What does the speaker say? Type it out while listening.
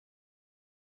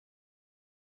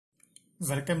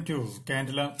Welcome to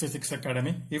Candela Physics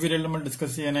Academy. This video we will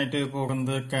discuss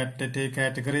K.TET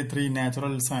Category 3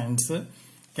 Natural Science.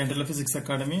 Candela Physics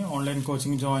Academy online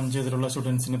coaching join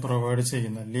students in provide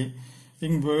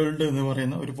in world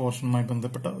a portion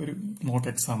mock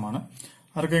exam.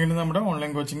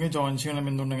 Online coaching join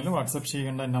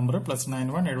WhatsApp number +91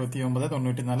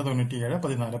 79 94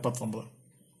 97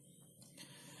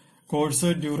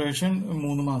 Course duration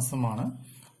 3 മാസമാണ്.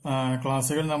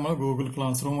 ക്ലാസ്സുകൾ നമ്മൾ Google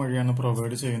class room വഴിയാണ്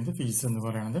provide ചെയ്യുന്നത്. Fees എന്ന്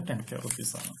പറയുന്നത് 10K rupees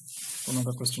ആണ്. അപ്പോൾ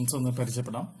നമുക്ക് ക്വസ്റ്റ്യൻസ് ഒന്ന്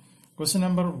പരിചയപ്പെടാം. Question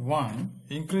number 1.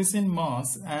 Increase in mass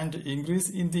and increase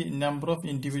in the number of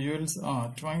individuals are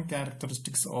twin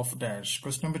characteristics of dash.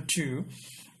 Question number 2.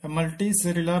 A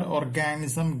multicellular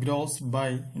organism grows by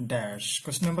dash.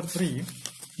 Question number 3.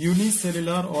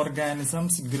 Unicellular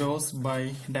organisms grows by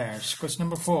dash. Question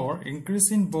number 4. Increase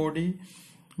in body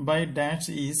by dash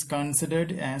is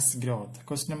considered as growth.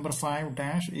 Question number 5.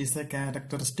 Dash is a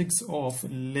characteristics of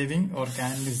living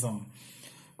organism.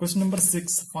 Question number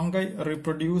 6. Fungi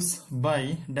reproduce by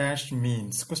dash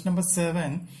means. Question number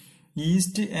 7.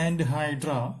 Yeast and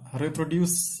hydra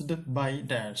reproduced by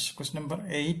dash. Question number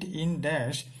 8. In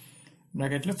dash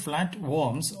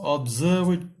flatworms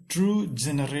observe true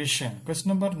generation. Question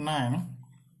number 9.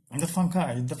 The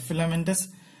fungi, the filamentous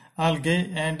algae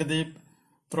and the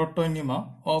Protonema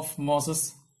of Moses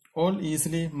all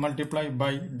easily multiply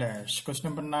by dash. Question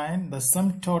number 9. The sum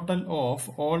total of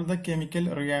all the chemical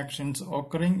reactions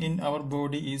occurring in our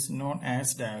body is known as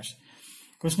dash.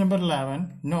 Question number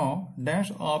 11. No dash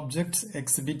objects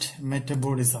exhibit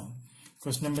metabolism.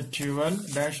 Question number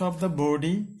 12. Dash of the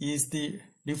body is the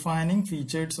defining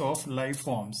features of life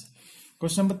forms.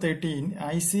 Question number 13.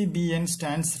 ICBN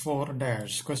stands for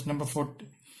dash. Question number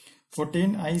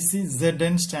 14.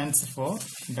 ICZN stands for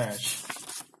dash.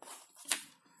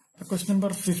 Question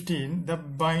number 15. The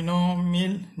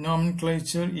binomial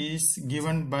nomenclature is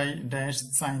given by dash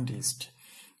scientist.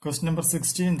 Question number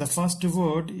 16. The first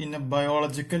word in a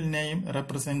biological name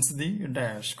represents the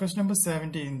dash. Question number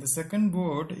 17. The second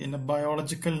word in a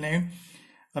biological name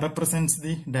represents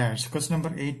the dash. Question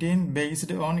number 18.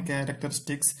 Based on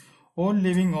characteristics, all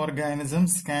living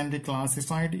organisms can be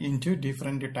classified into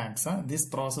different taxa. This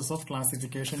process of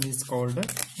classification is called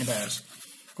dash.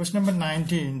 Question number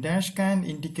 19. Dash can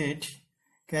indicate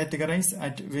categorize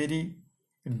at very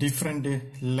different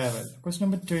level. Question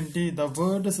number 20. The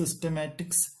word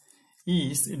systematics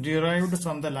is derived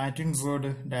from the Latin word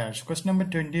dash. Question number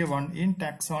 21. In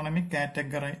taxonomic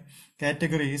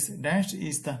categories, dash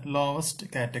is the lowest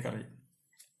category.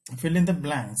 Fill in the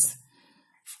blanks.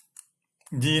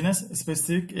 Genus,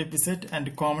 specific epithet and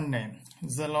common name.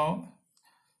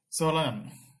 Solanum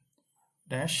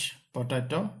dash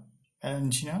potato,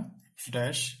 angina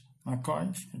dash McCoy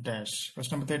dash.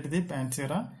 Question number 33.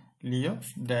 Panthera leo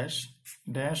dash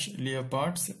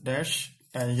leopards dash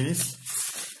tigris.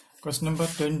 Question number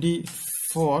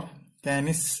 24.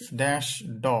 Canis dash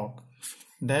dog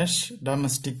dash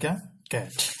domestica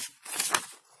cat.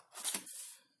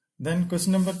 Then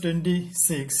question number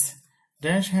 26.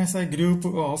 Dash has a group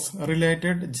of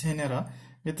related genera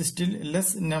with still less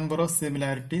number of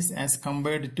similarities as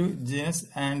compared to genus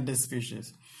and species.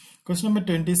 Question number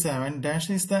 27. Dash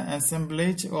is the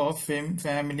assemblage of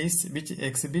families which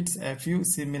exhibits a few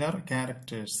similar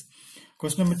characters.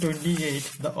 Question number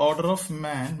 28. The order of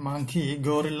man, monkey,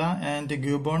 gorilla and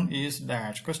gibbon is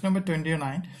dash. Question number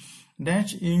 29.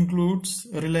 Dash includes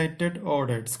related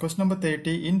orders. Question number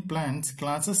 30. In plants,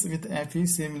 classes with a few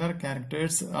similar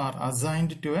characters are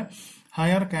assigned to a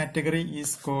higher category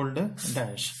is called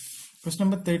dash. Question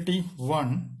number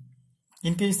 31.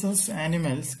 In case of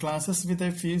animals, classes with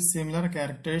a few similar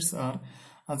characters are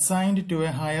assigned to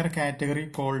a higher category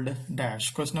called dash.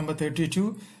 Question number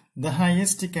 32. The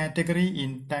highest category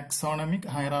in taxonomic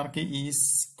hierarchy is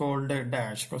called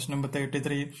dash. Question number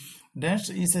 33. Dash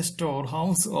is a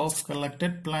storehouse of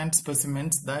collected plant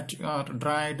specimens that are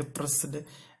dried, pressed,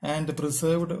 and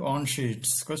preserved on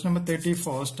sheets. Question number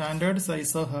 34. Standard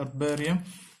size of herbarium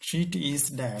sheet is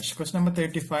dash. Question number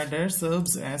 35. Dash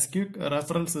serves as quick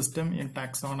referral system in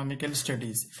taxonomical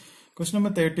studies. Question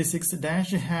number 36.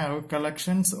 Dash have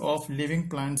collections of living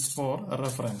plants for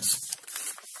reference.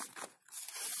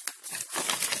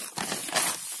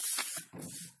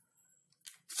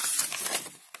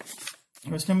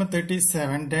 Question number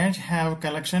 37. Dash have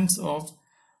collections of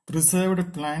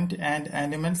preserved plant and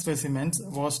animal specimens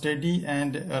for study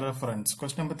and reference.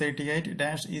 Question number 38.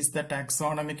 Dash is the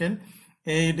taxonomical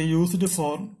aid used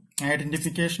for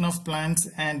identification of plants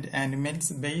and animals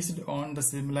based on the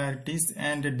similarities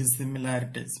and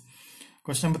dissimilarities.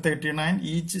 Question number 39.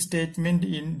 Each statement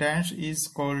in dash is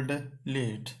called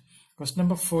lead. Question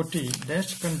number 40.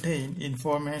 Dash contain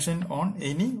information on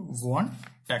any one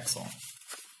taxon.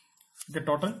 Okay,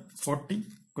 total 40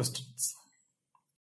 questions.